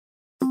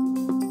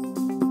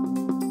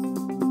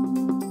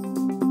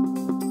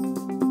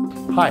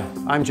Hi,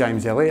 I'm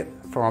James Elliott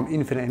from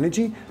Infinite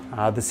Energy,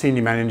 the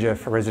Senior Manager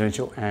for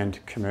Residential and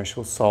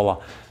Commercial Solar.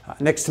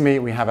 Next to me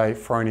we have a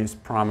Fronius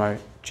Primo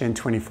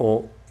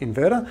Gen24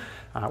 inverter.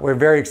 We're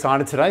very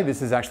excited today.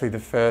 This is actually the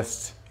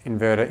first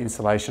inverter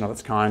installation of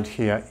its kind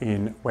here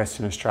in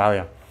Western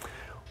Australia.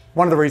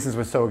 One of the reasons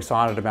we're so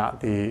excited about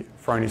the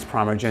Fronius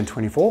Primo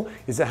Gen24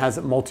 is it has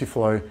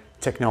multi-flow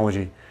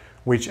technology,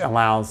 which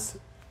allows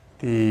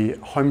the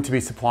home to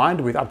be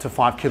supplied with up to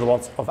 5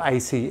 kilowatts of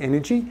AC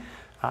energy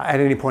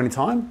at any point in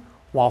time,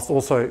 whilst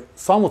also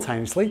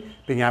simultaneously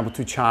being able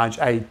to charge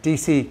a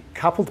DC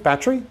coupled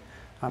battery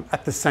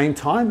at the same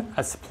time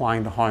as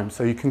supplying the home.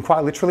 So you can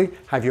quite literally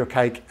have your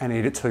cake and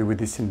eat it too with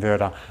this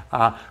inverter.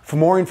 For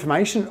more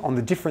information on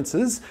the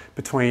differences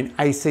between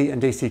AC and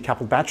DC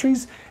coupled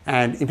batteries,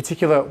 and in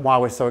particular why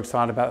we're so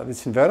excited about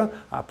this inverter,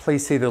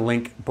 please see the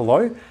link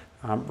below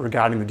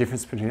regarding the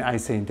difference between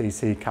AC and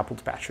DC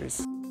coupled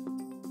batteries.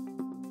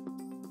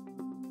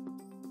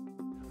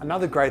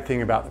 Another great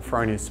thing about the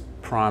Fronius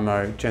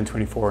Primo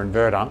Gen24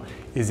 inverter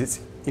is its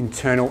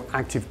internal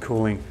active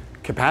cooling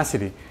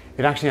capacity.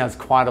 It actually has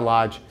quite a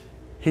large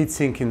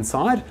heatsink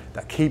inside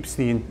that keeps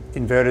the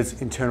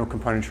inverter's internal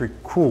componentry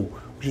cool,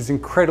 which is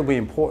incredibly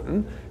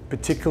important,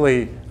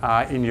 particularly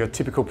in your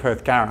typical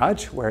Perth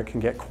garage where it can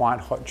get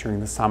quite hot during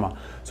the summer.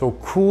 So a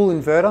cool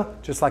inverter,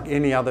 just like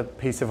any other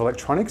piece of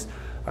electronics,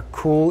 a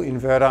cool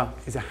inverter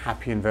is a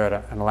happy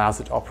inverter and allows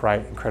it to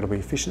operate incredibly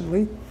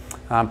efficiently.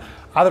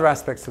 Other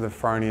aspects of the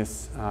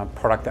Fronius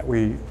product that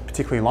we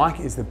particularly like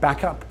is the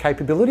backup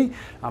capability.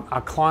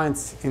 Our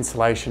client's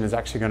installation is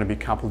actually going to be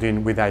coupled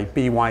in with a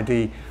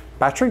BYD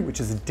battery, which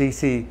is a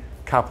DC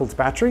coupled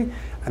battery,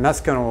 and that's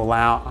going to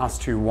allow us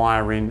to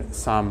wire in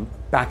some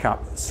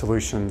backup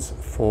solutions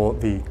for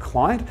the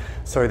client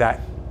so that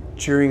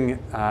during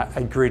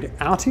a grid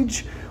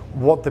outage,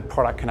 what the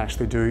product can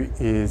actually do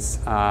is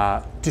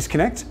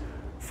disconnect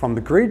from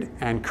the grid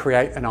and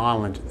create an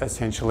island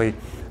essentially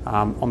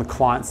on the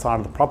client side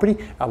of the property,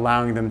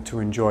 allowing them to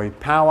enjoy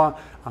power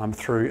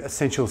through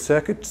essential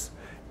circuits,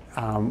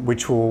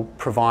 which will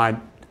provide,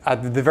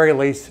 at the very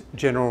least,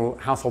 general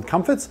household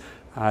comforts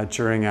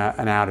during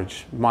an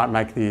outage. Might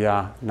make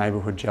the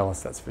neighbourhood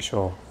jealous, that's for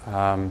sure.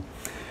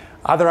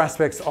 Other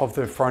aspects of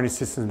the Fronius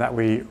system that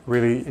we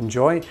really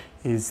enjoy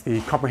is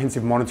the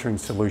comprehensive monitoring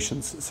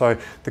solutions. So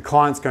the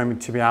client's going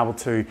to be able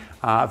to,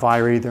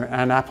 via either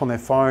an app on their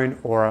phone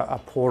or a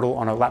portal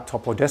on a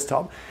laptop or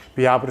desktop,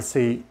 be able to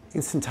see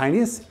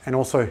instantaneous and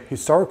also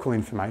historical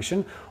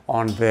information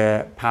on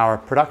their power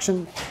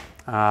production,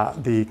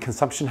 the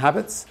consumption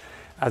habits,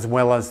 as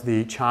well as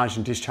the charge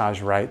and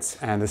discharge rates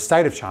and the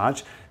state of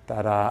charge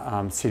that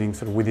are sitting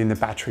sort of within the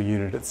battery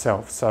unit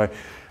itself. So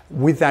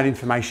with that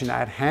information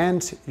at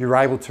hand, you're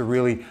able to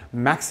really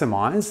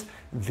maximize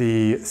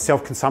the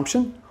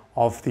self-consumption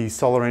of the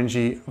solar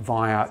energy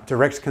via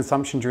direct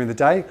consumption during the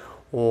day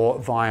or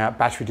via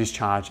battery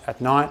discharge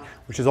at night,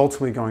 which is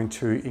ultimately going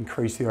to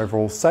increase the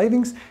overall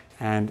savings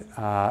and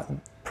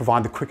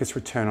provide the quickest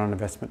return on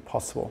investment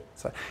possible.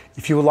 So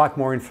if you would like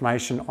more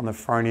information on the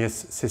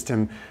Fronius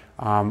system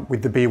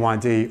with the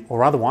BYD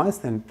or otherwise,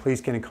 then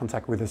please get in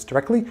contact with us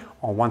directly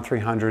on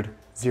 1300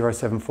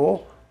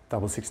 074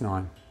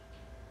 669.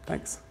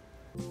 Thanks.